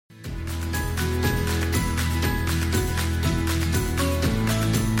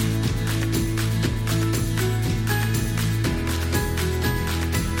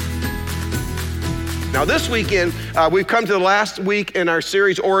Now this weekend, we've come to the last week in our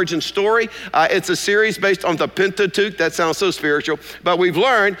series, Origin Story. It's a series based on the Pentateuch. That sounds so spiritual. But we've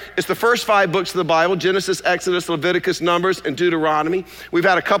learned it's the first 5 books of the Bible, Genesis, Exodus, Leviticus, Numbers, and Deuteronomy. We've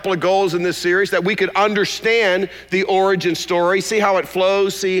had a couple of goals in this series that we could understand the origin story, see how it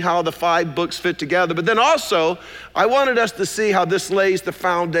flows, see how the 5 books fit together. But then also, I wanted us to see how this lays the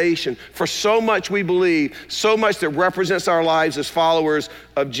foundation for so much we believe, so much that represents our lives as followers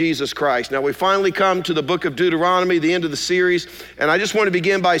of Jesus Christ. Now, we finally come to the book of Deuteronomy, the end of the series, and I just want to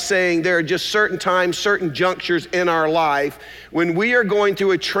begin by saying there are just certain times, certain junctures in our life when we are going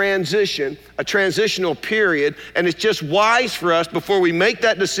through a transitional period, and it's just wise for us before we make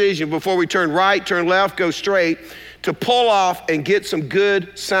that decision, before we turn right, turn left, go straight, to pull off and get some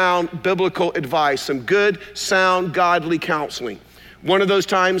good, sound biblical advice, some good, sound, godly counseling. One of those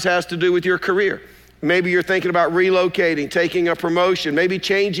times has to do with your career. Maybe you're thinking about relocating, taking a promotion, maybe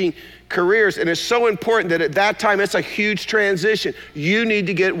changing careers. And it's so important that at that time, it's a huge transition. You need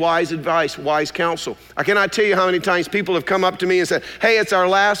to get wise advice, wise counsel. I cannot tell you how many times people have come up to me and said, hey, it's our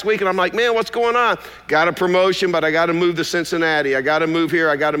last week. And I'm like, man, what's going on? Got a promotion, but I got to move to Cincinnati. I got to move here.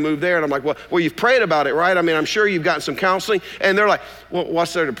 I got to move there. And I'm like, well, you've prayed about it, right? I mean, I'm sure you've gotten some counseling. And they're like, well,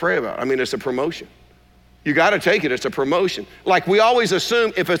 what's there to pray about? I mean, it's a promotion. You got to take it. It's a promotion. Like we always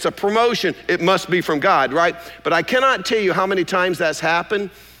assume if it's a promotion, it must be from God, right? But I cannot tell you how many times that's happened.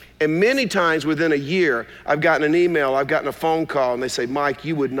 And many times within a year, I've gotten an email, I've gotten a phone call, and they say, Mike,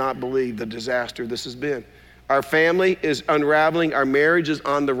 you would not believe the disaster this has been. Our family is unraveling. Our marriage is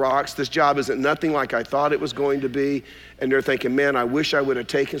on the rocks. This job isn't nothing like I thought it was going to be. And they're thinking, man, I wish I would have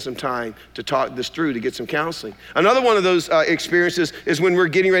taken some time to talk this through, to get some counseling. Another one of those experiences is when we're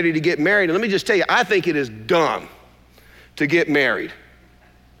getting ready to get married. And let me just tell you, I think it is dumb to get married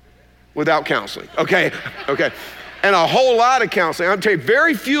without counseling, okay? And a whole lot of counseling. I'm telling you,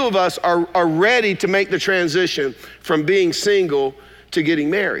 very few of us are ready to make the transition from being single to getting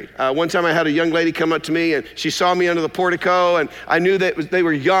married. One time I had a young lady come up to me and she saw me under the portico and I knew that they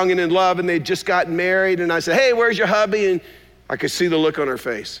were young and in love and they'd just gotten married. And I said, hey, where's your hubby? And I could see the look on her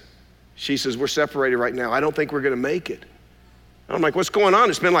face. She says, we're separated right now. I don't think we're gonna make it. And I'm like, what's going on?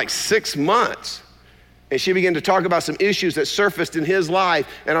 It's been like 6 months. And she began to talk about some issues that surfaced in his life.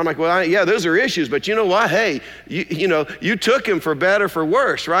 And I'm like, well, yeah, those are issues, but you know what? Hey, you took him for better, for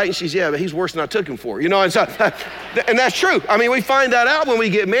worse, right? And she's, yeah, but he's worse than I took him for, and so, and that's true. I mean, we find that out when we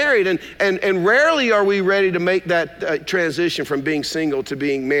get married, and rarely are we ready to make that transition from being single to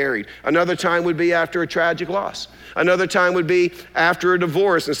being married. Another time would be after a tragic loss. Another time would be after a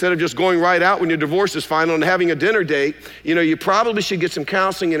divorce. Instead of just going right out when your divorce is final and having a dinner date, you probably should get some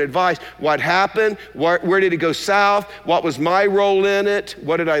counseling and advice. What happened? Where did it go south? What was my role in it?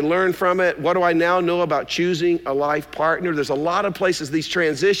 What did I learn from it? What do I now know about choosing a life partner? There's a lot of places these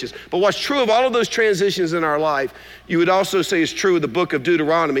transitions. But what's true of all of those transitions in our life, you would also say is true of the book of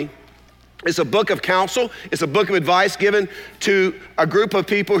Deuteronomy. It's a book of counsel. It's a book of advice given to a group of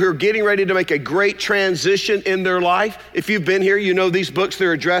people who are getting ready to make a great transition in their life. If you've been here, you know these books,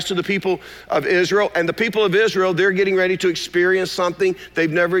 they're addressed to the people of Israel. And the people of Israel, they're getting ready to experience something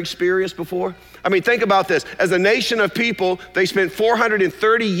they've never experienced before. I mean, think about this. As a nation of people, they spent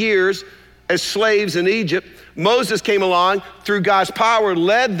 430 years as slaves in Egypt. Moses came along, through God's power,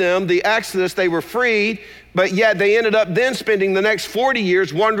 led them, the Exodus, they were freed. But yet they ended up then spending the next 40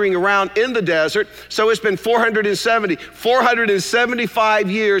 years wandering around in the desert. So it's been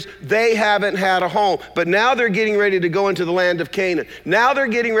 475 years, they haven't had a home. But now they're getting ready to go into the land of Canaan. Now they're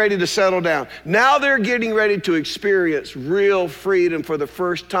getting ready to settle down. Now they're getting ready to experience real freedom for the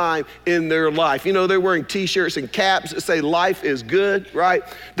first time in their life. They're wearing t-shirts and caps that say life is good, right?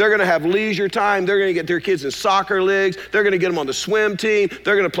 They're gonna have leisure time. They're gonna get their kids in soccer leagues. They're gonna get them on the swim team.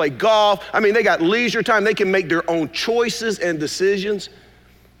 They're gonna play golf. I mean, they got leisure time. They can make their own choices and decisions.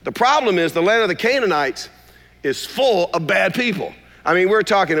 The problem is the land of the Canaanites is full of bad people. I mean, we're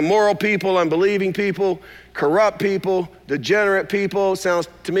talking immoral people, unbelieving people, corrupt people, degenerate people. Sounds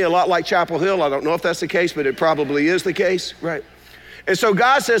to me a lot like Chapel Hill. I don't know if that's the case, but it probably is the case, right? And so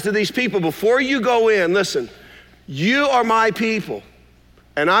God says to these people, before you go in, listen, you are my people,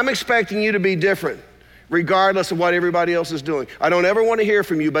 and I'm expecting you to be different, regardless of what everybody else is doing. I don't ever want to hear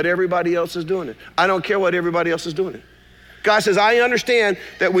from you, but everybody else is doing it. I don't care what everybody else is doing it. God says, I understand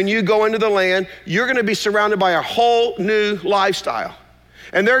that when you go into the land, you're going to be surrounded by a whole new lifestyle.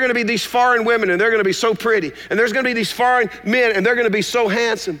 And there are going to be these foreign women, and they're going to be so pretty. And there's going to be these foreign men, and they're going to be so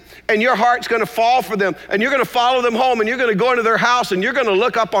handsome. And your heart's going to fall for them, and you're going to follow them home, and you're going to go into their house, and you're going to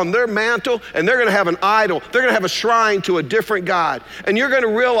look up on their mantle, and they're going to have an idol. They're going to have a shrine to a different God. And you're going to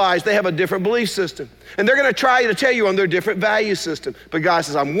realize they have a different belief system. And they're going to try to tell you on their different value system. But God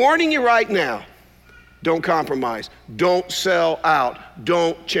says, I'm warning you right now, Don't compromise. Don't sell out.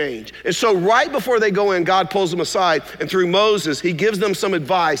 Don't change. And so right before they go in, God pulls them aside, and through Moses, he gives them some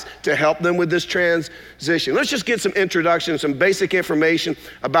advice to help them with this transition. Let's just get some introduction, some basic information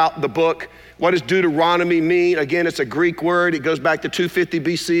about the book. What does Deuteronomy mean? Again, it's a Greek word. It goes back to 250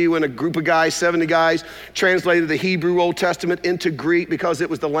 BC when a group of guys, 70 guys, translated the Hebrew Old Testament into Greek because it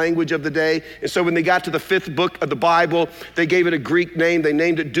was the language of the day. And so when they got to the 5th book of the Bible, they gave it a Greek name. They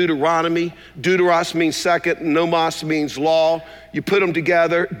named it Deuteronomy. Deuteros means second. Nomos means law. You put them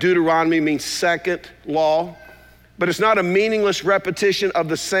together. Deuteronomy means second law. But it's not a meaningless repetition of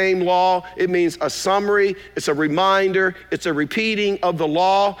the same law. It means a summary, it's a reminder, it's a repeating of the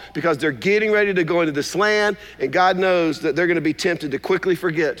law because they're getting ready to go into this land, and God knows that they're gonna be tempted to quickly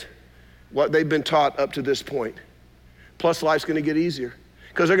forget what they've been taught up to this point. Plus, life's gonna get easier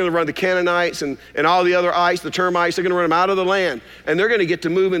because they're gonna run the Canaanites and all the other ites, the termites, they're gonna run them out of the land, and they're gonna get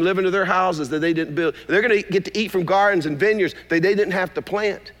to move and live into their houses that they didn't build. They're gonna get to eat from gardens and vineyards that they didn't have to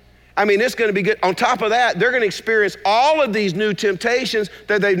plant. I mean, it's gonna be good. On top of that, they're gonna experience all of these new temptations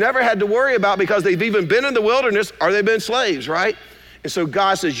that they've never had to worry about because they've even been in the wilderness or they've been slaves, right? And so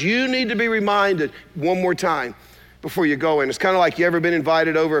God says, you need to be reminded one more time before you go in. It's kind of like you ever been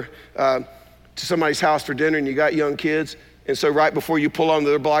invited over to somebody's house for dinner and you got young kids. And so right before you pull on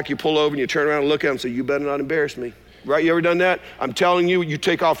their block, you pull over and you turn around and look at them and say, you better not embarrass me. Right, you ever done that? I'm telling you, you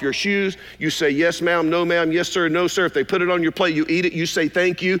take off your shoes, you say, yes, ma'am, no, ma'am, yes, sir, no, sir. If they put it on your plate, you eat it, you say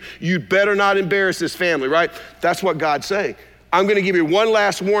thank you. You better not embarrass this family, right? That's what God's saying. I'm gonna give you one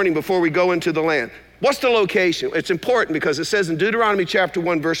last warning before we go into the land. What's the location? It's important because it says in Deuteronomy chapter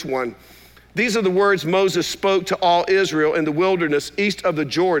 1, verse 1, these are the words Moses spoke to all Israel in the wilderness east of the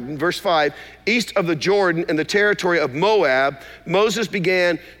Jordan. Verse 5, east of the Jordan in the territory of Moab, Moses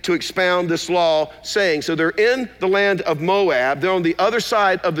began to expound this law, saying, so they're in the land of Moab. They're on the other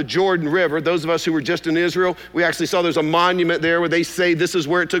side of the Jordan River. Those of us who were just in Israel, we actually saw there's a monument there where they say this is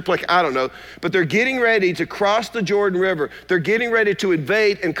where it took place. I don't know. But they're getting ready to cross the Jordan River. They're getting ready to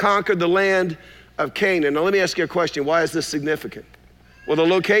invade and conquer the land of Canaan. Now let me ask you a question. Why is this significant? Well, the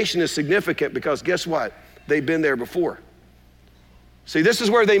location is significant because guess what? They've been there before. See, this is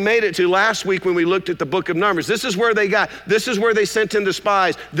where they made it to last week when we looked at the book of Numbers. This is where this is where they sent in the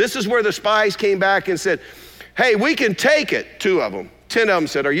spies. This is where the spies came back and said, hey, we can take it. 2 of them. 10 of them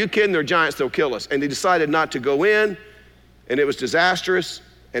said, are you kidding? They're giants, they'll kill us. And they decided not to go in, and it was disastrous.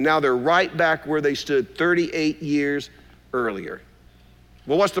 And now they're right back where they stood 38 years earlier.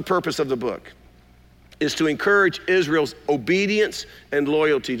 Well, what's the purpose of the book? Is to encourage Israel's obedience and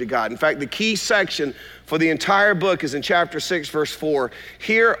loyalty to God. In fact, the key section for the entire book is in chapter 6, verse 4.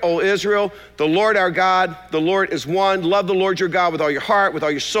 Hear, O Israel, the Lord our God, the Lord is one. Love the Lord your God with all your heart, with all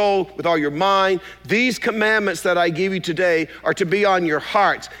your soul, with all your mind. These commandments that I give you today are to be on your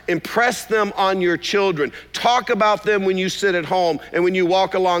hearts. Impress them on your children. Talk about them when you sit at home and when you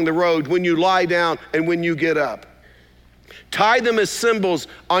walk along the road, when you lie down and when you get up. Tie them as symbols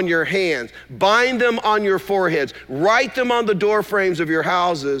on your hands. Bind them on your foreheads. Write them on the door frames of your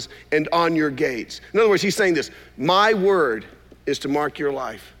houses and on your gates. In other words, he's saying this, my word is to mark your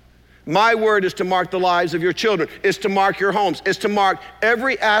life. My word is to mark the lives of your children. It's to mark your homes. It's to mark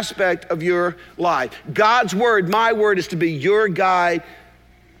every aspect of your life. God's word, my word, is to be your guide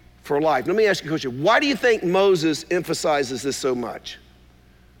for life. Let me ask you a question. Why do you think Moses emphasizes this so much?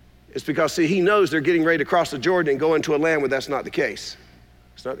 It's because, see, he knows they're getting ready to cross the Jordan and go into a land where that's not the case.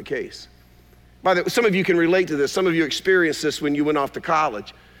 It's not the case. By the way, some of you can relate to this. Some of you experienced this when you went off to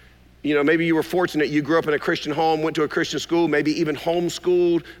college. You know, maybe you were fortunate. You grew up in a Christian home, went to a Christian school, maybe even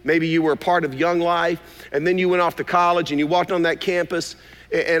homeschooled. Maybe you were a part of Young Life, and then you went off to college and you walked on that campus,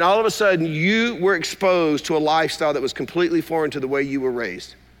 and all of a sudden you were exposed to a lifestyle that was completely foreign to the way you were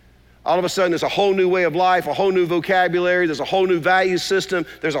raised. All of a sudden, there's a whole new way of life, a whole new vocabulary, there's a whole new value system,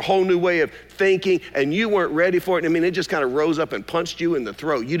 there's a whole new way of thinking, and you weren't ready for it. I mean, it just kind of rose up and punched you in the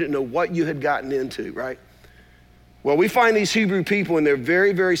throat. You didn't know what you had gotten into, right? Well, we find these Hebrew people in their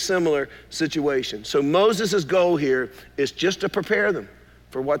very, very similar situation. So Moses' goal here is just to prepare them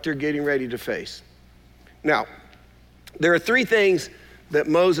for what they're getting ready to face. Now, there are 3 things that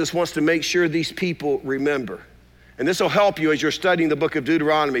Moses wants to make sure these people remember. And this will help you as you're studying the book of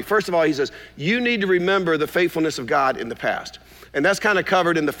Deuteronomy. First of all, he says, you need to remember the faithfulness of God in the past. And that's kind of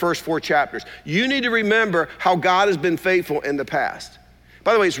covered in the first 4 chapters. You need to remember how God has been faithful in the past.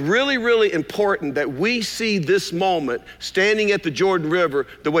 By the way, it's really, really important that we see this moment standing at the Jordan River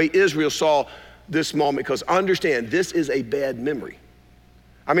the way Israel saw this moment, because understand, this is a bad memory.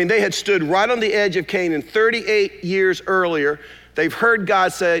 I mean, they had stood right on the edge of Canaan 38 years earlier. They've heard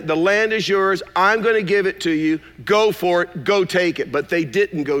God say, the land is yours, I'm gonna give it to you, go for it, go take it. But they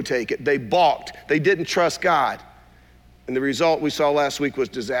didn't go take it, they balked, they didn't trust God. And the result we saw last week was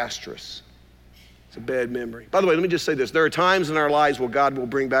disastrous. It's a bad memory. By the way, let me just say this. There are times in our lives where God will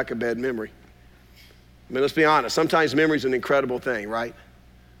bring back a bad memory. I mean, let's be honest, sometimes memory is an incredible thing, right?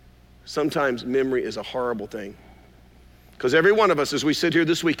 Sometimes memory is a horrible thing. Because every one of us, as we sit here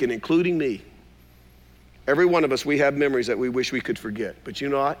this weekend, including me, every one of us, we have memories that we wish we could forget. But you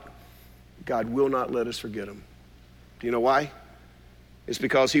know what? God will not let us forget them. Do you know why? It's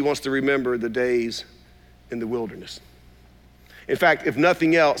because he wants to remember the days in the wilderness. In fact, if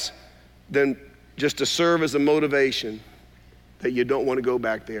nothing else, then just to serve as a motivation that you don't want to go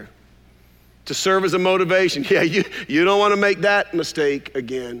back there. To serve as a motivation, you don't want to make that mistake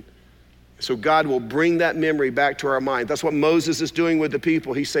again. So God will bring that memory back to our mind. That's what Moses is doing with the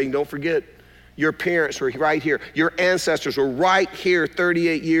people. He's saying, don't forget, your parents were right here. Your ancestors were right here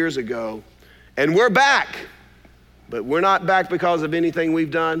 38 years ago. And we're back. But we're not back because of anything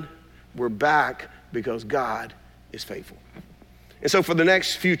we've done. We're back because God is faithful. And so for the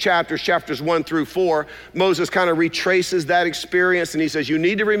next few chapters, chapters 1 through 4, Moses kind of retraces that experience, and he says, you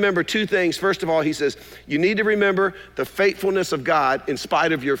need to remember two things. First of all, he says, you need to remember the faithfulness of God in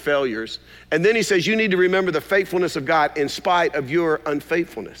spite of your failures. And then he says, you need to remember the faithfulness of God in spite of your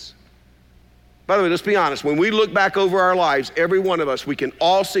unfaithfulness. By the way, let's be honest. When we look back over our lives, every one of us, we can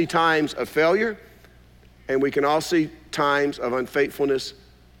all see times of failure, and we can all see times of unfaithfulness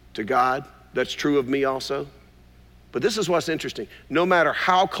to God. That's true of me also. But this is what's interesting. No matter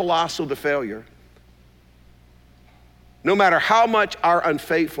how colossal the failure, no matter how much our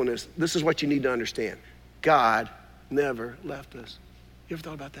unfaithfulness, this is what you need to understand. God never left us. You ever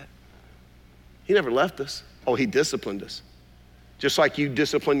thought about that? He never left us. Oh, he disciplined us. Just like you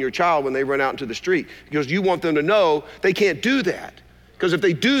discipline your child when they run out into the street, because you want them to know they can't do that. Because if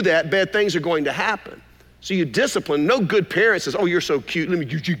they do that, bad things are going to happen. So you discipline. No good parent says, oh, you're so cute. Let me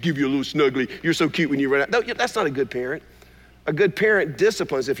give you a little snuggly. You're so cute when you run out. No, that's not a good parent. A good parent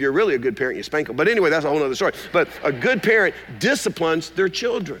disciplines. If you're really a good parent, you spank them. But anyway, that's a whole other story. But a good parent disciplines their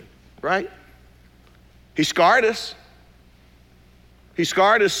children, right? He scarred us. He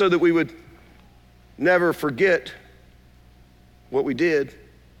scarred us so that we would never forget what we did,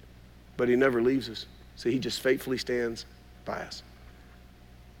 but he never leaves us. So he just faithfully stands by us.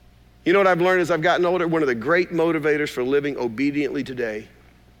 You know what I've learned as I've gotten older? One of the great motivators for living obediently today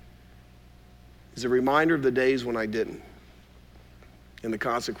is a reminder of the days when I didn't and the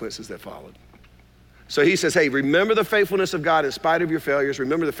consequences that followed. So he says, hey, remember the faithfulness of God in spite of your failures.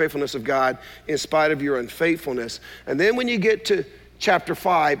 Remember the faithfulness of God in spite of your unfaithfulness. And then when you get to chapter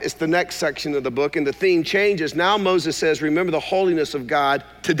 5, it's the next section of the book, and the theme changes. Now Moses says, remember the holiness of God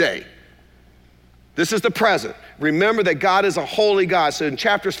today. This is the present. Remember that God is a holy God. So in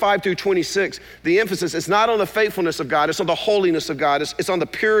chapters 5 through 26, the emphasis is not on the faithfulness of God, it's on the holiness of God, it's on the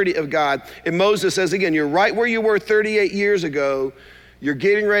purity of God. And Moses says again, you're right where you were 38 years ago. You're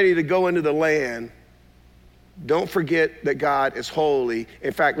getting ready to go into the land. Don't forget that God is holy.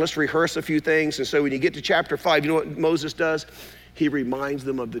 In fact, let's rehearse a few things. And so when you get to chapter 5, you know what Moses does? He reminds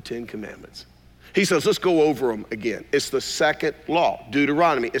them of the 10 commandments. He says, let's go over them again. It's the second law,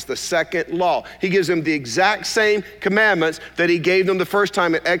 Deuteronomy. It's the second law. He gives them the exact same commandments that he gave them the first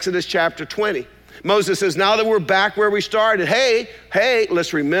time in Exodus chapter 20. Moses says, now that we're back where we started, hey,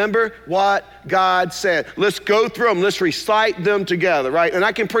 let's remember what God said. Let's go through them. Let's recite them together, right? And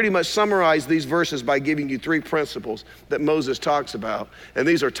I can pretty much summarize these verses by giving you 3 principles that Moses talks about. And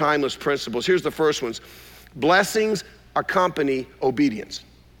these are timeless principles. Here's the first ones. Blessings accompany obedience.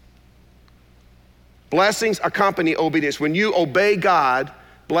 Blessings accompany obedience. When you obey God,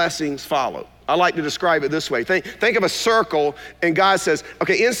 blessings follow. I like to describe it this way. Think of a circle, and God says,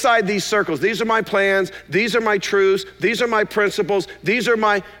 okay, inside these circles, these are my plans, these are my truths, these are my principles, these are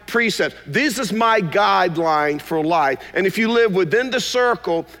my precepts. This is my guideline for life. And if you live within the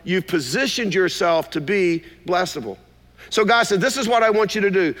circle, you've positioned yourself to be blessable. So God said, this is what I want you to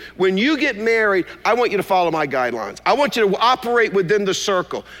do. When you get married, I want you to follow my guidelines. I want you to operate within the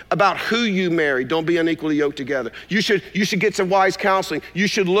circle about who you marry. Don't be unequally yoked together. You should get some wise counseling. You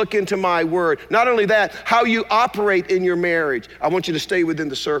should look into my word. Not only that, how you operate in your marriage. I want you to stay within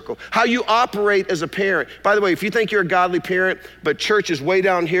the circle. How you operate as a parent. By the way, if you think you're a godly parent, but church is way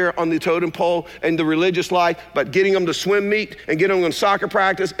down here on the totem pole and the religious life, but getting them to swim meet and getting them to soccer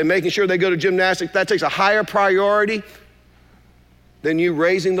practice and making sure they go to gymnastics, that takes a higher priority than you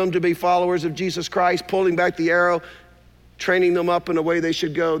raising them to be followers of Jesus Christ, pulling back the arrow, training them up in the way they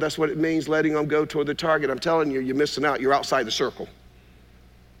should go. That's what it means, letting them go toward the target. I'm telling you, you're missing out. You're outside the circle.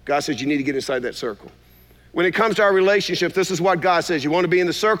 God says you need to get inside that circle. When it comes to our relationship, this is what God says. You want to be in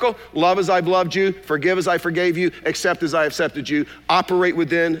the circle? Love as I've loved you, forgive as I forgave you, accept as I accepted you, operate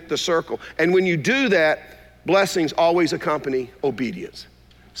within the circle. And when you do that, blessings always accompany obedience.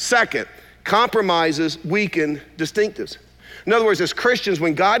 Second, compromises weaken distinctives. In other words, as Christians,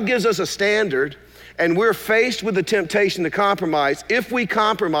 when God gives us a standard and we're faced with the temptation to compromise, if we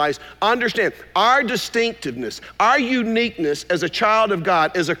compromise, understand our distinctiveness, our uniqueness as a child of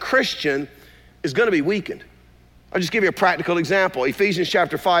God, as a Christian, is going to be weakened. I'll just give you a practical example. Ephesians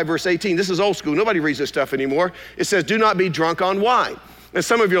chapter 5, verse 18. This is old school. Nobody reads this stuff anymore. It says, do not be drunk on wine. And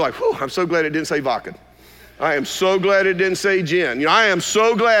some of you are like, whew, I'm so glad it didn't say vodka. I am so glad it didn't say gin. You know, I am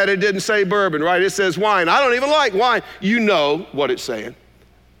so glad it didn't say bourbon, right? It says wine. I don't even like wine. You know what it's saying.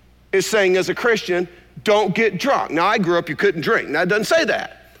 It's saying as a Christian, don't get drunk. Now, I grew up, you couldn't drink. Now, it doesn't say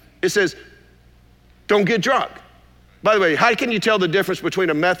that. It says, don't get drunk. By the way, how can you tell the difference between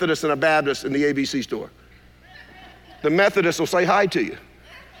a Methodist and a Baptist in the ABC store? The Methodists will say hi to you.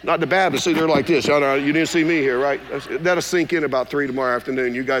 Not the Baptists, see, they're like this. Oh, no, you didn't see me here, right? That'll sink in about 3 tomorrow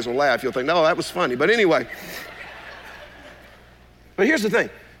afternoon. You guys will laugh. You'll think, no, that was funny. But anyway. But here's the thing.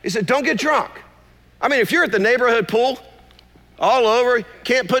 He said, don't get drunk. I mean, if you're at the neighborhood pool, all over,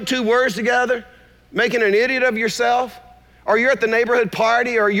 can't put 2 words together, making an idiot of yourself, or you're at the neighborhood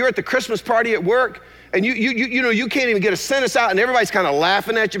party, or you're at the Christmas party at work, and you can't even get a sentence out and everybody's kind of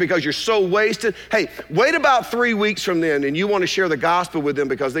laughing at you because you're so wasted. Hey, wait about 3 weeks from then and you want to share the gospel with them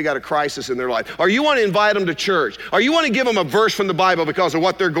because they got a crisis in their life. Or you want to invite them to church. Or you want to give them a verse from the Bible because of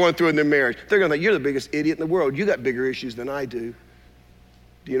what they're going through in their marriage. They're going to think, you're the biggest idiot in the world. You got bigger issues than I do.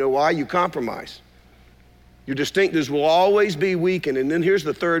 Do you know why? You compromise. Your distinctives will always be weakened. And then here's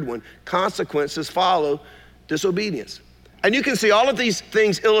the third one. Consequences follow disobedience. And you can see all of these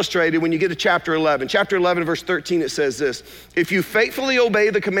things illustrated when you get to chapter 11. Chapter 11, verse 13, it says this: if you faithfully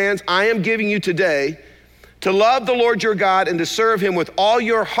obey the commands I am giving you today, to love the Lord your God and to serve him with all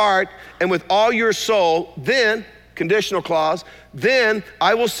your heart and with all your soul, then, conditional clause, then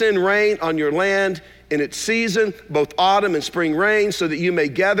I will send rain on your land in its season, both autumn and spring rain, so that you may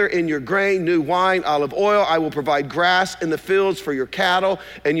gather in your grain, new wine, olive oil. I will provide grass in the fields for your cattle,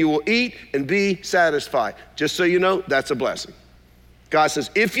 and you will eat and be satisfied. Just so you know, that's a blessing. God says,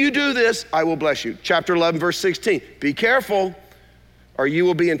 if you do this, I will bless you. Chapter 11, verse 16, be careful, or you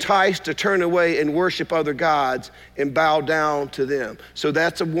will be enticed to turn away and worship other gods and bow down to them. So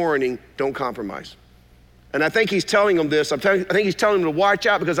that's a warning, don't compromise. And I think he's telling them this. I think he's telling them to watch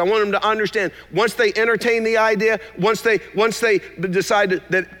out because I want them to understand once they entertain the idea, once they decide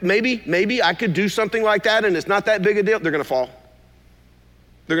that maybe I could do something like that and it's not that big a deal, they're going to fall.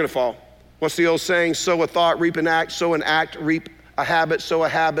 They're going to fall. What's the old saying? Sow a thought, reap an act. Sow an act, reap a habit. Sow a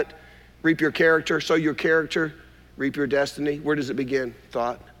habit, reap your character. Sow your character, reap your destiny. Where does it begin?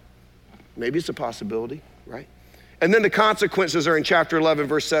 Thought. Maybe it's a possibility, right? And then the consequences are in chapter 11,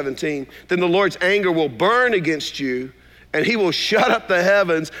 verse 17. Then the Lord's anger will burn against you, and he will shut up the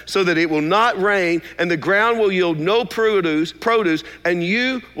heavens so that it will not rain, and the ground will yield no produce, and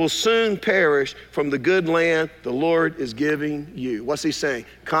you will soon perish from the good land the Lord is giving you. What's he saying?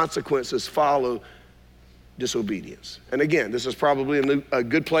 Consequences follow disobedience. And again, this is probably a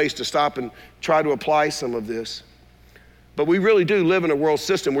good place to stop and try to apply some of this. But we really do live in a world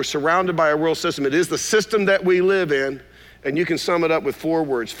system. We're surrounded by a world system. It is the system that we live in, and you can sum it up with 4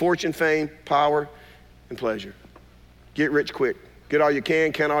 words: fortune, fame, power, and pleasure. Get rich quick. Get all you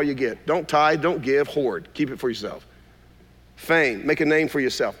can all you get. Don't tithe, don't give, hoard. Keep it for yourself. Fame, make a name for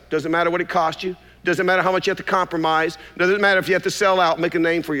yourself. Doesn't matter what it costs you. Doesn't matter how much you have to compromise. Doesn't matter if you have to sell out, make a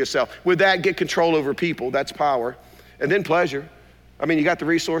name for yourself. With that, get control over people. That's power. And then pleasure. I mean, you got the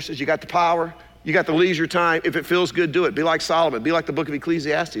resources, you got the power, you got the leisure time. If it feels good, do it. Be like Solomon. Be like the book of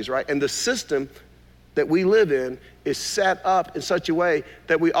Ecclesiastes, right? And the system that we live in is set up in such a way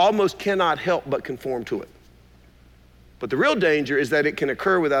that we almost cannot help but conform to it. But the real danger is that it can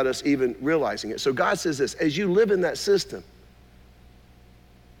occur without us even realizing it. So God says this: as you live in that system,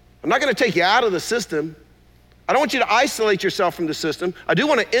 I'm not going to take you out of the system. I don't want you to isolate yourself from the system. I do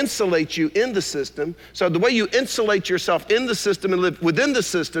want to insulate you in the system. So the way you insulate yourself in the system and live within the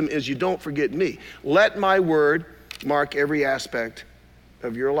system is you don't forget me. Let my word mark every aspect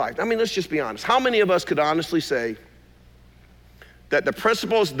of your life. I mean, let's just be honest. How many of us could honestly say that the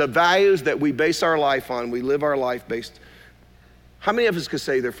principles, the values that we base our life on, we live our life based, how many of us could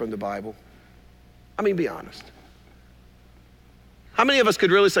say they're from the Bible? I mean, be honest. How many of us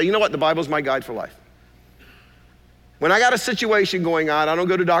could really say, you know what, the Bible's my guide for life? When I got a situation going on, I don't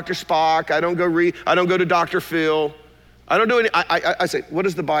go to Dr. Spock, I don't go to Dr. Phil, I don't do any, I say, what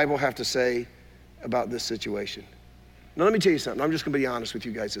does the Bible have to say about this situation? Now let me tell you something, I'm just gonna be honest with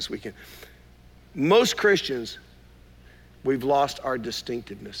you guys this weekend. Most Christians, we've lost our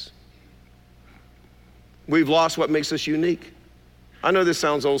distinctiveness. We've lost what makes us unique. I know this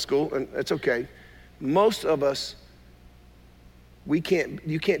sounds old school, and it's okay. Most of us, you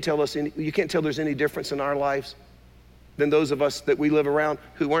can't tell there's any difference in our lives than those of us that we live around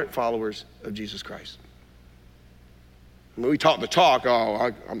who aren't followers of Jesus Christ. I mean, we talk the talk,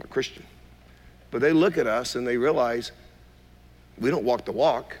 I'm a Christian. But they look at us and they realize we don't walk the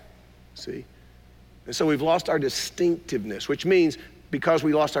walk, see? And so we've lost our distinctiveness, which means because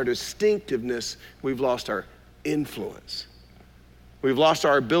we lost our distinctiveness, we've lost our influence. We've lost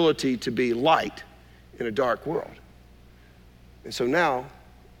our ability to be light in a dark world. And so now,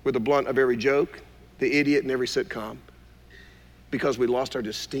 we're the blunt of every joke, the idiot in every sitcom, because we lost our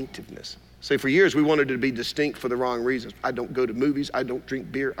distinctiveness. Say, for years, we wanted to be distinct for the wrong reasons. I don't go to movies, I don't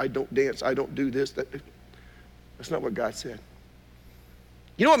drink beer, I don't dance, I don't do this. That's not what God said.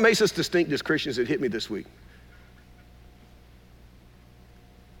 You know what makes us distinct as Christians? It hit me this week.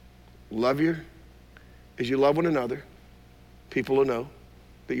 As you love one another, people will know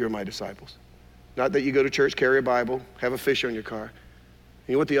that you're my disciples. Not that you go to church, carry a Bible, have a fish on your car.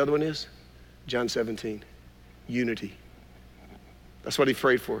 You know what the other one is? John 17, unity. That's what he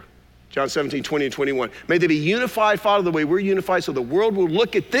prayed for. John 17, 20 and 21. May they be unified, Father, the way we're unified, so the world will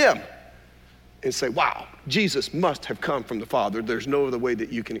look at them and say, wow, Jesus must have come from the Father. There's no other way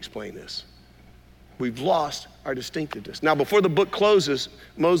that you can explain this. We've lost our distinctiveness. Now, before the book closes,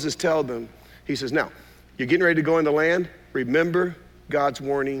 Moses tells them, he says, now, you're getting ready to go in the land. Remember God's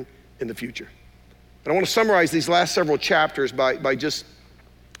warning in the future. And I want to summarize these last several chapters by just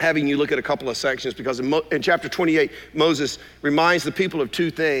having you look at a couple of sections, because in chapter 28, Moses reminds the people of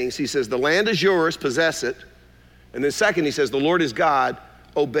two things. He says, the land is yours, possess it. And then second, he says, the Lord is God,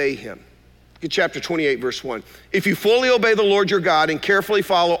 obey him. Look at chapter 28, verse 1. If you fully obey the Lord your God and carefully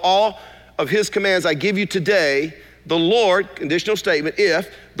follow all of his commands I give you today, the Lord, conditional statement,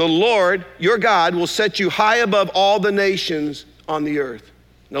 if the Lord your God will set you high above all the nations on the earth.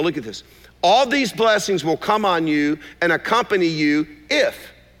 Now look at this. All these blessings will come on you and accompany you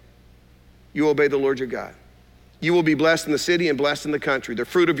if you obey the Lord your God. You will be blessed in the city and blessed in the country. The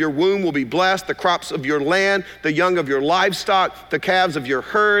fruit of your womb will be blessed, the crops of your land, the young of your livestock, the calves of your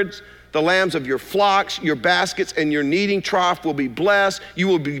herds, the lambs of your flocks, your baskets and your kneading trough will be blessed. You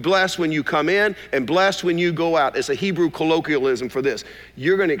will be blessed when you come in and blessed when you go out. It's a Hebrew colloquialism for this.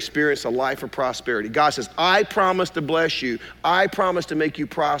 You're going to experience a life of prosperity. God says, I promise to bless you. I promise to make you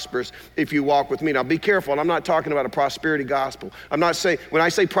prosperous if you walk with me. Now be careful. And I'm not talking about a prosperity gospel. I'm not saying, when I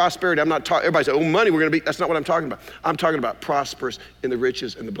say prosperity, I'm not talking, everybody says, oh, money, we're going to be, that's not what I'm talking about. I'm talking about prosperous in the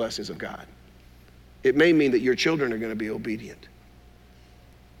riches and the blessings of God. It may mean that your children are going to be obedient.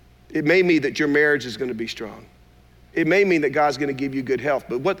 It may mean that your marriage is going to be strong. It may mean that God's going to give you good health.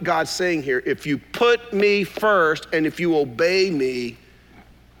 But what God's saying here, if you put me first and if you obey me,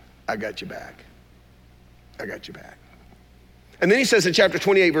 I got you back. I got you back. And then he says in chapter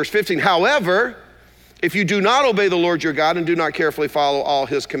 28, verse 15, however, if you do not obey the Lord your God and do not carefully follow all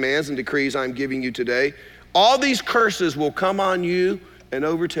his commands and decrees I'm giving you today, all these curses will come on you and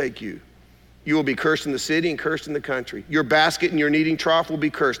overtake you. You will be cursed in the city and cursed in the country. Your basket and your kneading trough will be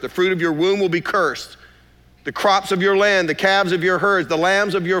cursed. The fruit of your womb will be cursed. The crops of your land, the calves of your herds, the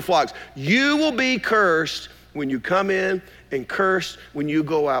lambs of your flocks. You will be cursed when you come in and cursed when you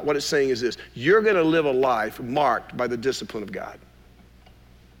go out. What it's saying is this: you're going to live a life marked by the discipline of God.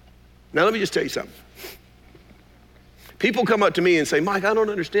 Now let me just tell you something. People come up to me and say, Mike, I don't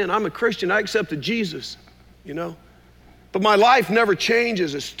understand. I'm a Christian. I accepted Jesus, you know. But my life never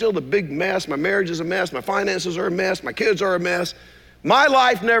changes. It's still the big mess. My marriage is a mess. My finances are a mess. My kids are a mess. My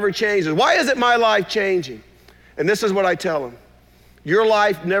life never changes. Why isn't my life changing? And this is what I tell them. Your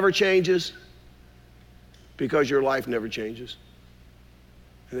life never changes because your life never changes.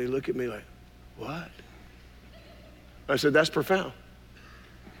 And they look at me like, what? I said, that's profound.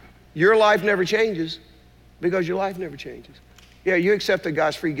 Your life never changes because your life never changes. Yeah, you accepted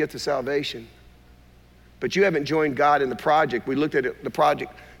God's free gift of salvation, but you haven't joined God in the project. We looked at it,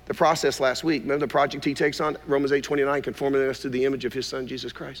 the process last week. Remember the project he takes on? Romans 8:29, conforming us to the image of his son,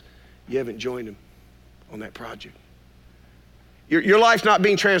 Jesus Christ. You haven't joined him on that project. Your life's not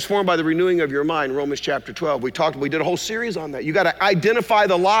being transformed by the renewing of your mind, Romans chapter 12. We did a whole series on that. You got to identify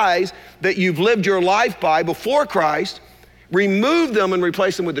the lies that you've lived your life by before Christ, remove them and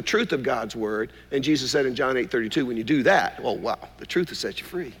replace them with the truth of God's word. And Jesus said in John 8:32, when you do that, oh wow, the truth will set you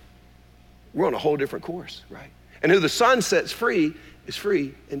free. We're on a whole different course, right? And who the Son sets free is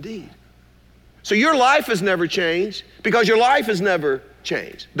free indeed. So your life has never changed because your life has never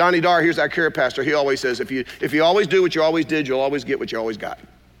changed. Donnie Darr, here's our care pastor. He always says, if you always do what you always did, you'll always get what you always got.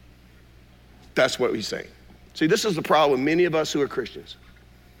 That's what he's saying. See, this is the problem with many of us who are Christians.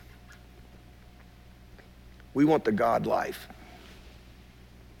 We want the God life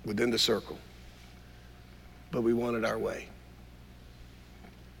within the circle, but we want it our way.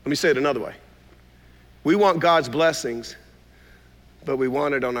 Let me say it another way. We want God's blessings, but we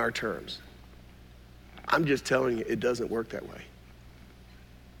want it on our terms. I'm just telling you, it doesn't work that way.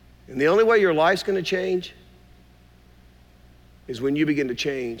 And the only way your life's going to change is when you begin to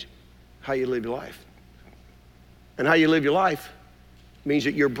change how you live your life. And how you live your life means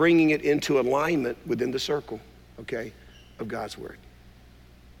that you're bringing it into alignment within the circle, okay, of God's word.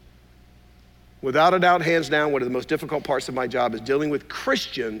 Without a doubt, hands down, one of the most difficult parts of my job is dealing with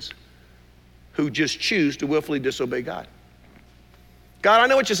Christians who just choose to willfully disobey God. God, I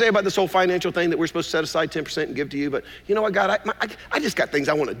know what you say about this whole financial thing that we're supposed to set aside 10% and give to you, but you know what, God, I just got things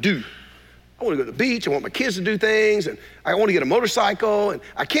I want to do. I want to go to the beach, I want my kids to do things, and I want to get a motorcycle, and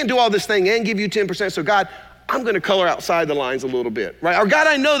I can't do all this thing and give you 10%, so God, I'm going to color outside the lines a little bit, right? Or God,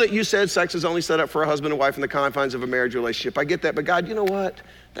 I know that you said sex is only set up for a husband and wife in the confines of a marriage relationship. I get that, but God, you know what?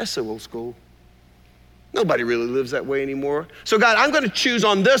 That's so old school. Nobody really lives that way anymore. So God, I'm going to choose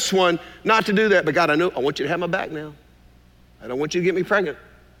on this one not to do that, but God, I want you to have my back now. I don't want you to get me pregnant.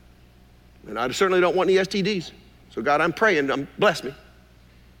 And I certainly don't want any STDs. So God, I'm praying, bless me.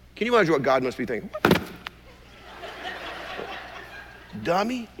 Can you imagine what God must be thinking?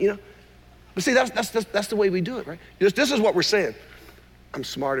 Dummy, you know? But see, that's the way we do it, right? This is what we're saying. I'm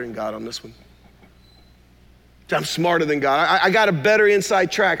smarter than God on this one. I'm smarter than God. I got a better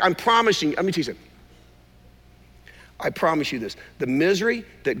inside track. I'm promising, let me tell you something. I promise you this. The misery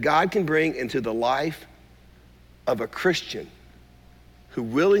that God can bring into the life of a Christian who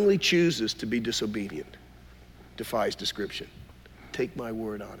willingly chooses to be disobedient defies description. Take my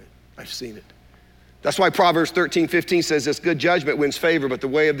word on it. I've seen it. That's why Proverbs 13:15 says this: good judgment wins favor, but the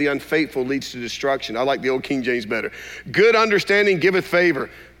way of the unfaithful leads to destruction. I like the old King James better. Good understanding giveth favor,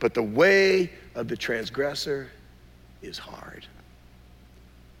 but the way of the transgressor is hard.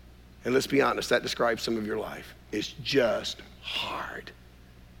 And let's be honest, that describes some of your life. It's just hard.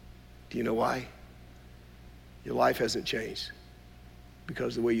 Do you know why? Your life hasn't changed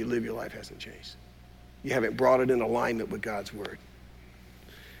because the way you live your life hasn't changed. You haven't brought it in alignment with God's word.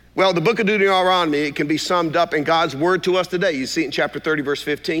 Well, the book of Deuteronomy, it can be summed up in God's word to us today. You see it in chapter 30, verse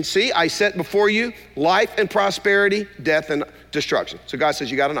 15. See, I set before you life and prosperity, death and destruction. So God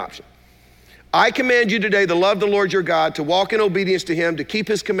says you got an option. I command you today to love the Lord your God, to walk in obedience to him, to keep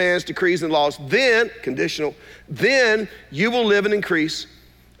his commands, decrees, and laws. Then, conditional, then you will live and increase,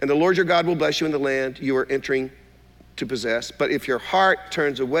 and the Lord your God will bless you in the land you are entering to possess. But if your heart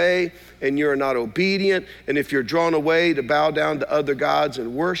turns away and you're not obedient, and if you're drawn away to bow down to other gods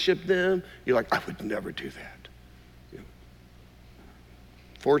and worship them, you're like, I would never do that. You know.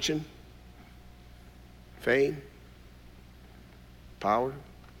 Fortune, fame, power,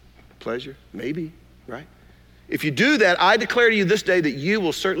 pleasure, maybe, right? If you do that, I declare to you this day that you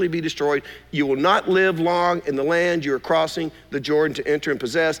will certainly be destroyed. You will not live long in the land you are crossing the Jordan to enter and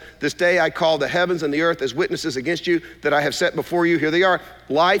possess. This day I call the heavens and the earth as witnesses against you that I have set before you. Here they are,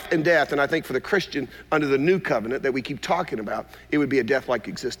 life and death. And I think for the Christian under the new covenant that we keep talking about, it would be a death-like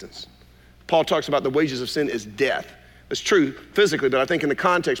existence. Paul talks about the wages of sin is death. It's true physically, but I think in the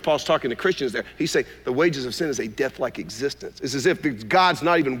context, Paul's talking to Christians there. He's saying the wages of sin is a death-like existence. It's as if God's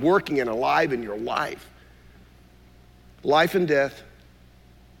not even working and alive in your life. Life and death,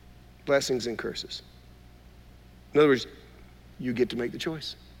 blessings and curses. In other words, you get to make the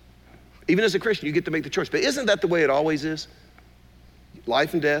choice. Even as a Christian, you get to make the choice. But isn't that the way it always is?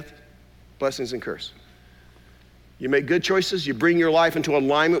 Life and death, blessings and curse. You make good choices, you bring your life into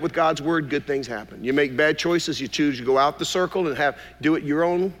alignment with God's word, good things happen. You make bad choices, you choose to go out the circle and do it your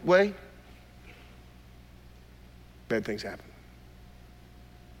own way, bad things happen.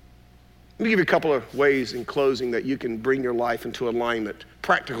 Let me give you a couple of ways in closing that you can bring your life into alignment,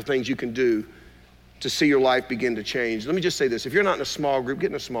 practical things you can do to see your life begin to change. Let me just say this, if you're not in a small group, get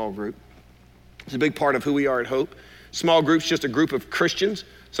in a small group. It's a big part of who we are at Hope. Small group's just a group of Christians,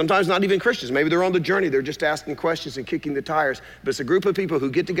 sometimes not even Christians. Maybe they're on the journey, they're just asking questions and kicking the tires. But it's a group of people who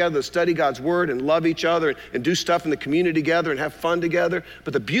get together to study God's word and love each other and do stuff in the community together and have fun together.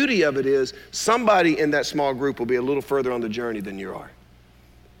 But the beauty of it is somebody in that small group will be a little further on the journey than you are.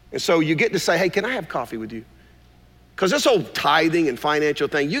 And so you get to say, hey, can I have coffee with you? Because this whole tithing and financial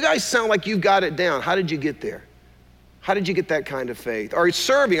thing, you guys sound like you've got it down. How did you get there? How did you get that kind of faith? Or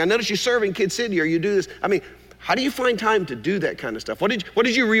serving, I noticed you serve in Kid City, or you do this. I mean, how do you find time to do that kind of stuff? What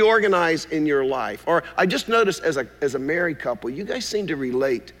did you reorganize in your life? Or I just noticed as a married couple, you guys seem to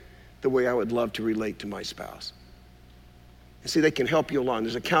relate the way I would love to relate to my spouse. And see, they can help you along.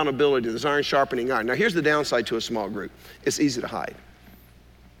 There's accountability. There's iron sharpening iron. Now, here's the downside to a small group. It's easy to hide.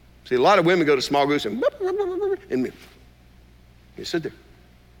 See, a lot of women go to small groups and you sit there.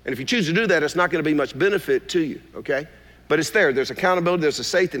 And if you choose to do that, it's not going to be much benefit to you, okay? But it's there. There's accountability. There's a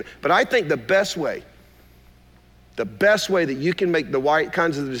safety net. But I think the best way that you can make the right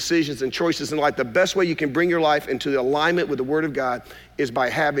kinds of decisions and choices in life, the best way you can bring your life into alignment with the Word of God is by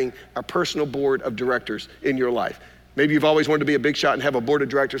having a personal board of directors in your life. Maybe you've always wanted to be a big shot and have a board of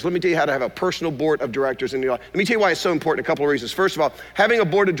directors. Let me tell you how to have a personal board of directors in your life. Let me tell you why it's so important, a couple of reasons. First of all, having a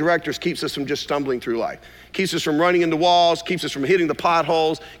board of directors keeps us from just stumbling through life. Keeps us from running into walls, keeps us from hitting the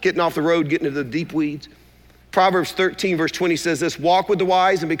potholes, getting off the road, getting into the deep weeds. Proverbs 13 verse 20 says this, walk with the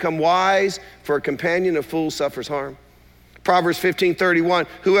wise and become wise, for a companion of fools suffers harm. Proverbs 15:31,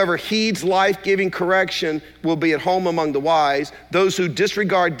 whoever heeds life-giving correction will be at home among the wise. Those who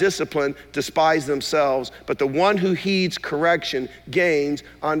disregard discipline despise themselves, but the one who heeds correction gains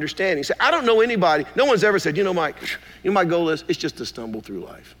understanding. So I don't know anybody, no one's ever said, Mike, my goal is, it's just to stumble through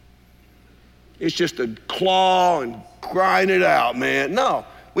life. It's just to claw and grind it out, man. No,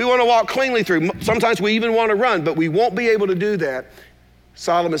 we want to walk cleanly through. Sometimes we even want to run, but we won't be able to do that.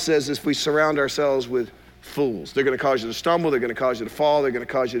 Solomon says if we surround ourselves with fools. They're going to cause you to stumble. They're going to cause you to fall. They're going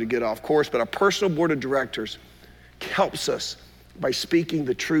to cause you to get off course. But a personal board of directors helps us by speaking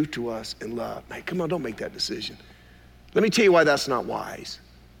the truth to us in love. Man, come on, don't make that decision. Let me tell you why that's not wise.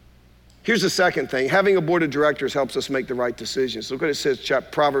 Here's the second thing. Having a board of directors helps us make the right decisions. Look what it says,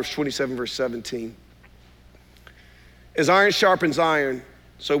 Proverbs 27, verse 17. As iron sharpens iron,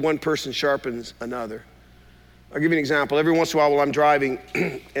 so one person sharpens another. I'll give you an example. Every once in a while I'm driving,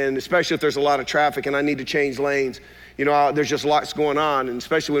 and especially if there's a lot of traffic and I need to change lanes, there's just lots going on, and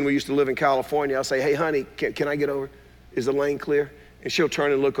especially when we used to live in California, I'll say, hey, honey, can I get over? Is the lane clear? And she'll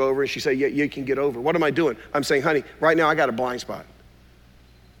turn and look over, and she say, yeah, you can get over. What am I doing? I'm saying, honey, right now I got a blind spot.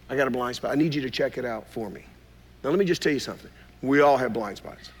 I need you to check it out for me. Now, let me just tell you something. We all have blind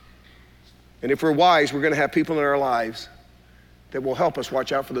spots. And if we're wise, we're going to have people in our lives that will help us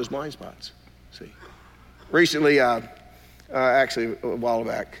watch out for those blind spots. See? Recently, actually a while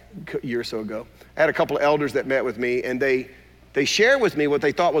back, a year or so ago, I had a couple of elders that met with me, and they shared with me what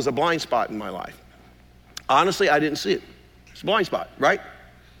they thought was a blind spot in my life. Honestly, I didn't see it. It's a blind spot, right?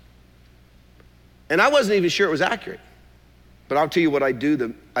 And I wasn't even sure it was accurate. But I'll tell you what I did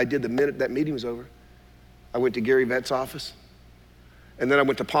the minute that meeting was over. I went to Gary Vett's office. And then I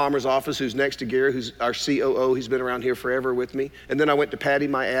went to Palmer's office, who's next to Gary, who's our COO. He's been around here forever with me. And then I went to Patty,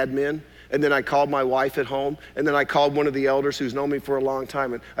 my admin. And then I called my wife at home. And then I called one of the elders who's known me for a long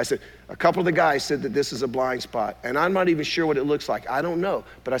time. And I said, a couple of the guys said that this is a blind spot. And I'm not even sure what it looks like. I don't know.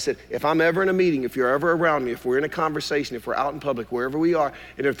 But I said, if I'm ever in a meeting, if you're ever around me, if we're in a conversation, if we're out in public, wherever we are,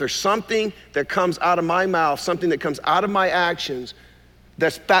 and if there's something that comes out of my mouth, something that comes out of my actions,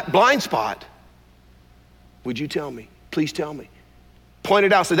 that's that blind spot, would you tell me? Please tell me. Point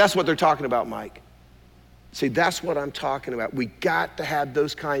it out. So that's what they're talking about, Mike. See, that's what I'm talking about. We got to have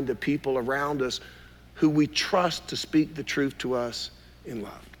those kind of people around us who we trust to speak the truth to us in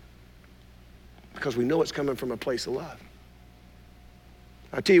love. Because we know it's coming from a place of love.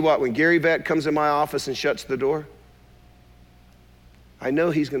 I tell you what, when Gary Vett comes in my office and shuts the door, I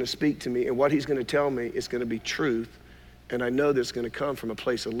know he's going to speak to me, and what he's going to tell me is going to be truth, and I know that it's going to come from a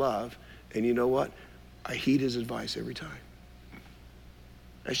place of love. And you know what? I heed his advice every time.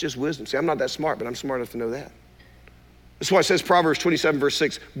 That's just wisdom. See, I'm not that smart, but I'm smart enough to know that. That's why it says, Proverbs 27, verse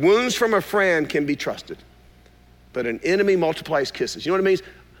 6, wounds from a friend can be trusted, but an enemy multiplies kisses. You know what it means?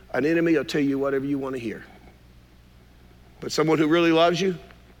 An enemy will tell you whatever you want to hear. But someone who really loves you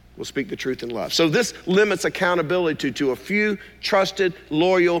will speak the truth in love. So this limits accountability to a few trusted,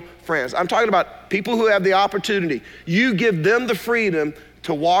 loyal friends. I'm talking about people who have the opportunity. You give them the freedom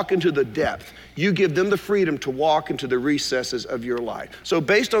to walk into the depth. You give them the freedom to walk into the recesses of your life. So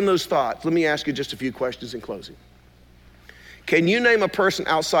based on those thoughts, let me ask you just a few questions in closing. Can you name a person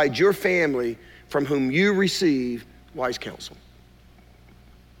outside your family from whom you receive wise counsel?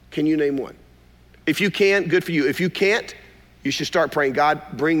 Can you name one? If you can, good for you. If you can't, you should start praying, God,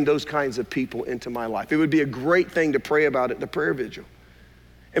 bring those kinds of people into my life. It would be a great thing to pray about at the prayer vigil.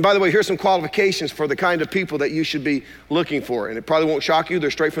 And by the way, here's some qualifications for the kind of people that you should be looking for. And it probably won't shock you.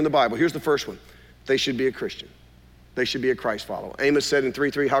 They're straight from the Bible. Here's the first one. They should be a Christian. They should be a Christ follower. Amos said in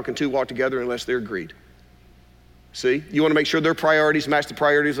 3:3, how can two walk together unless they're agreed? See, you want to make sure their priorities match the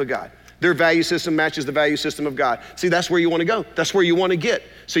priorities of God. Their value system matches the value system of God. See, that's where you want to go. That's where you want to get.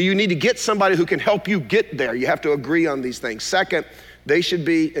 So you need to get somebody who can help you get there. You have to agree on these things. Second, they should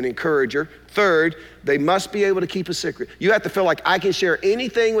be an encourager. Third, they must be able to keep a secret. You have to feel like I can share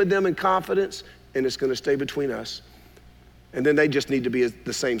anything with them in confidence, and it's going to stay between us. And then they just need to be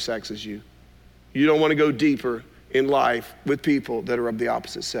the same sex as you. You don't want to go deeper in life with people that are of the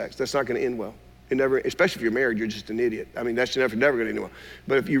opposite sex. That's not going to end well. It never, especially if you're married, you're just an idiot. I mean, that's never going to end well.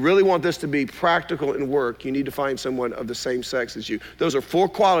 But if you really want this to be practical and work, you need to find someone of the same sex as you. Those are 4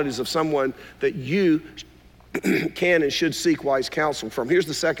 qualities of someone that you can and should seek wise counsel from. Here's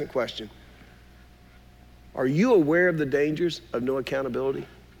the second question. Are you aware of the dangers of no accountability?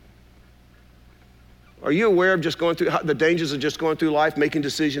 Are you aware of just going through the dangers of just going through life, making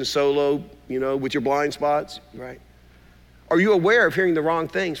decisions solo, with your blind spots, right? Are you aware of hearing the wrong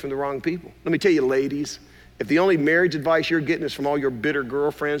things from the wrong people? Let me tell you, ladies, if the only marriage advice you're getting is from all your bitter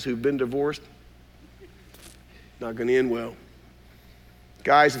girlfriends who've been divorced, not going to end well.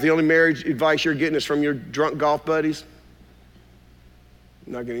 Guys, if the only marriage advice you're getting is from your drunk golf buddies,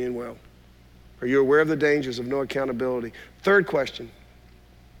 not going to end well. Are you aware of the dangers of no accountability? Third question.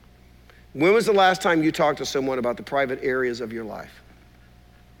 When was the last time you talked to someone about the private areas of your life?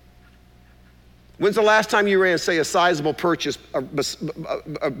 When's the last time you ran, say, a sizable purchase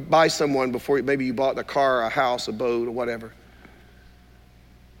by someone before maybe you bought a car, a house, a boat, or whatever?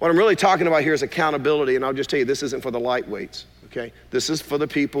 What I'm really talking about here is accountability, and I'll just tell you, this isn't for the lightweights, okay? This is for the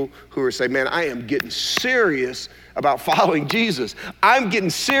people who are saying, man, I am getting serious about following Jesus. I'm getting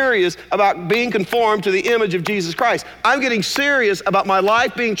serious about being conformed to the image of Jesus Christ. I'm getting serious about my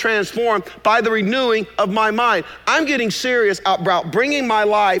life being transformed by the renewing of my mind. I'm getting serious about bringing my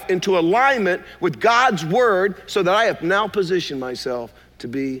life into alignment with God's word so that I have now positioned myself to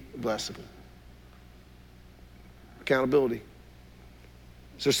be blessable. Accountability.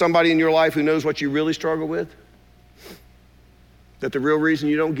 Is there somebody in your life who knows what you really struggle with? That the real reason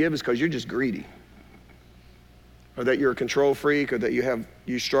you don't give is because you're just greedy. Or that you're a control freak, or that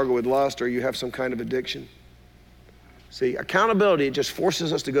you struggle with lust, or you have some kind of addiction. See, accountability, it just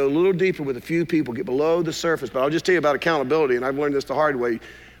forces us to go a little deeper with a few people, get below the surface. But I'll just tell you about accountability, and I've learned this the hard way.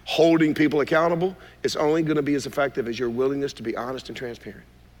 Holding people accountable is only going to be as effective as your willingness to be honest and transparent.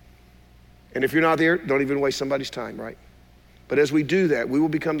 And if you're not there, don't even waste somebody's time, right? But as we do that, we will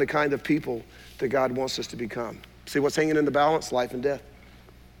become the kind of people that God wants us to become. See what's hanging in the balance? Life and death.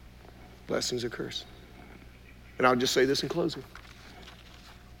 Blessings or curse. And I'll just say this in closing.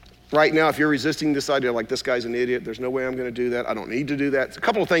 Right now, if you're resisting this idea, like this guy's an idiot, there's no way I'm going to do that, I don't need to do that. There's a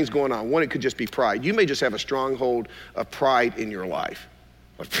couple of things going on. One, it could just be pride. You may just have a stronghold of pride in your life.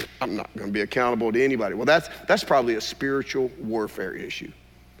 I'm not going to be accountable to anybody. Well, that's probably a spiritual warfare issue.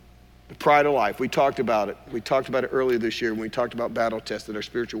 The pride of life. We talked about it. We talked about it earlier this year when we talked about battle tested, our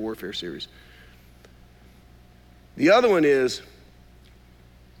spiritual warfare series. The other one is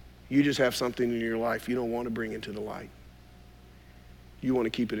you just have something in your life you don't want to bring into the light. You want to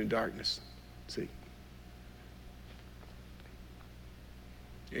keep it in darkness. See?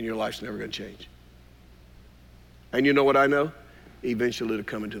 And your life's never going to change. And you know what I know? Eventually it'll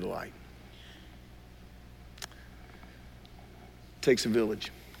come into the light. It takes a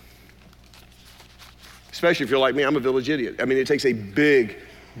village. Especially if you're like me, I'm a village idiot. I mean, it takes a big,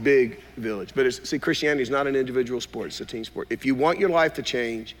 big village. But see, Christianity is not an individual sport, it's a team sport. If you want your life to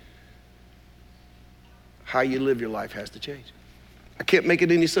change, how you live your life has to change. I can't make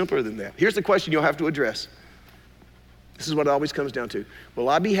it any simpler than that. Here's the question you'll have to address. This is what it always comes down to. Will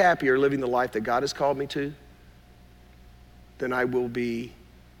I be happier living the life that God has called me to than I will be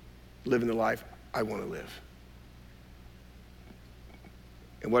living the life I want to live?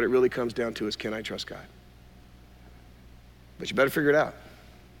 And what it really comes down to is, can I trust God? But you better figure it out.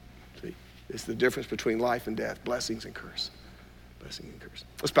 See, it's the difference between life and death, blessings and curse. Blessing and curse.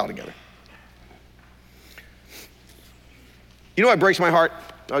 Let's bow together. You know what breaks my heart?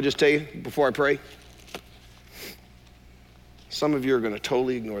 I'll just tell you before I pray. Some of you are going to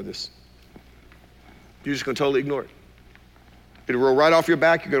totally ignore this. You're just going to totally ignore it. It'll roll right off your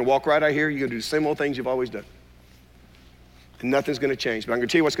back. You're going to walk right out here. You're going to do the same old things you've always done. And nothing's going to change. But I'm going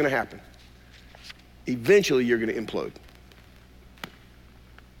to tell you what's going to happen. Eventually, you're going to implode.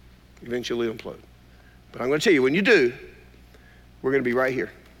 Eventually implode. But I'm going to tell you, when you do, we're going to be right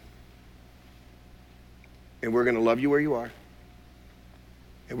here. And we're going to love you where you are.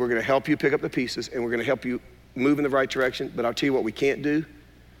 And we're going to help you pick up the pieces. And we're going to help you move in the right direction. But I'll tell you what we can't do.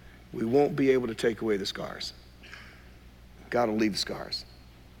 We won't be able to take away the scars. God will leave the scars.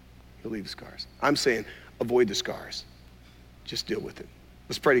 He'll leave the scars. I'm saying avoid the scars. Just deal with it.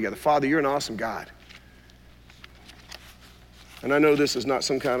 Let's pray together. Father, you're an awesome God. And I know this is not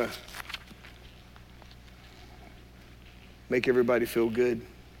some kind of make everybody feel good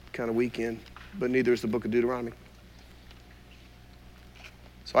kind of weekend, but neither is the book of Deuteronomy.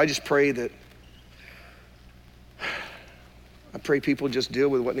 So I just pray that, I pray people just deal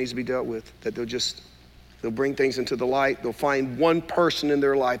with what needs to be dealt with, that they'll just They'll bring things into the light. They'll find one person in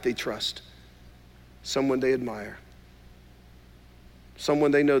their life they trust, someone they admire,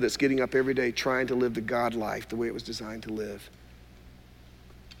 someone they know that's getting up every day trying to live the God life the way it was designed to live,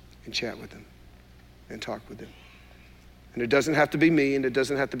 and chat with them and talk with them. And it doesn't have to be me, and it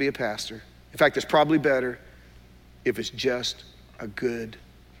doesn't have to be a pastor. In fact, it's probably better if it's just a good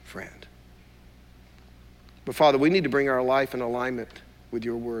friend. But Father, we need to bring our life in alignment with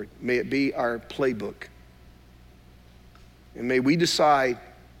your word. May it be our playbook. And may we decide,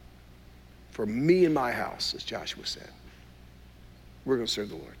 for me and my house, as Joshua said, we're going to serve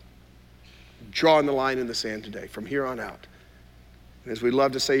the Lord. Drawing the line in the sand today, from here on out. And as we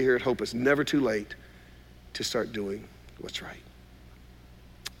love to say here at Hope, it's never too late to start doing what's right.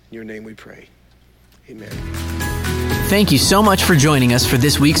 In your name we pray. Amen. Thank you so much for joining us for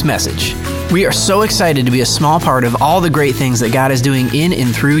this week's message. We are so excited to be a small part of all the great things that God is doing in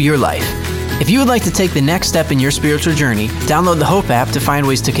and through your life. If you would like to take the next step in your spiritual journey, download the Hope app to find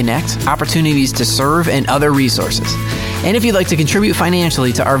ways to connect, opportunities to serve, and other resources. And if you'd like to contribute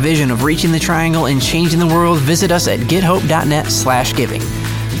financially to our vision of reaching the triangle and changing the world, visit us at gethope.net/giving.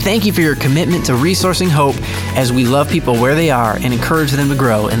 Thank you for your commitment to resourcing Hope as we love people where they are and encourage them to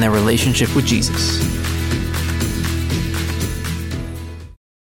grow in their relationship with Jesus.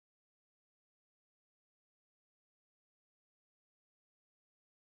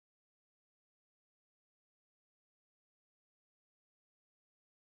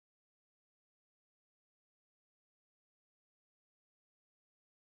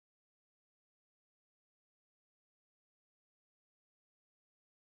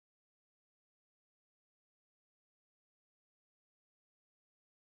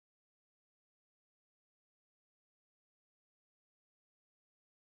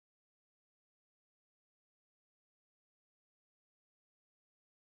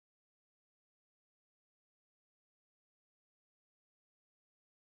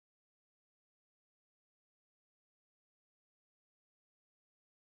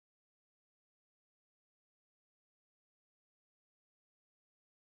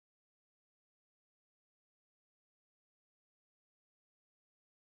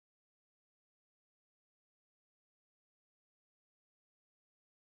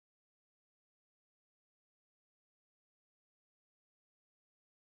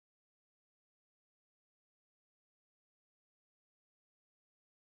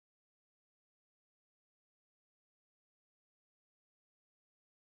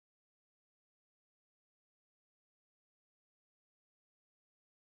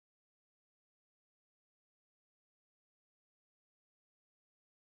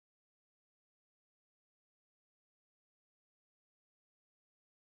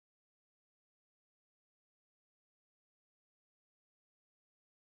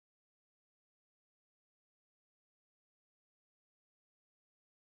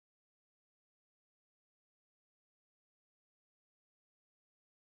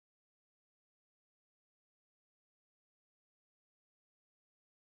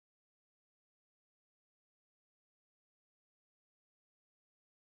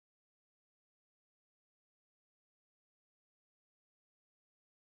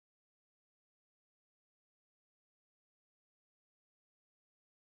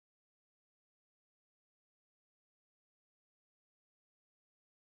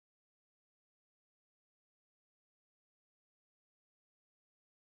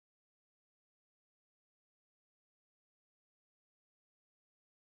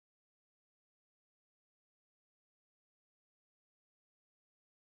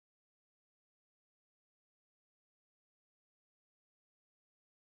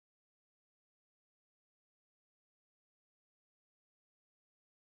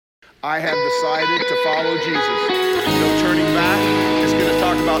 I have decided to follow Jesus. No turning back. It's going to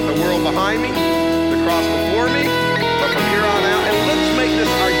talk about the world behind me, the cross before me, but from here on out, and let's make this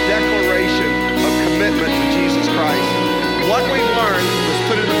our declaration of commitment to Jesus Christ. What we've learned, let's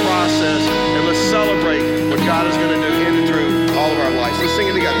put it in process, and let's celebrate what God is going to do in and through all of our lives. Let's sing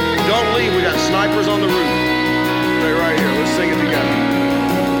it together. Don't leave. We got snipers on the roof. Stay right here. Let's sing it together.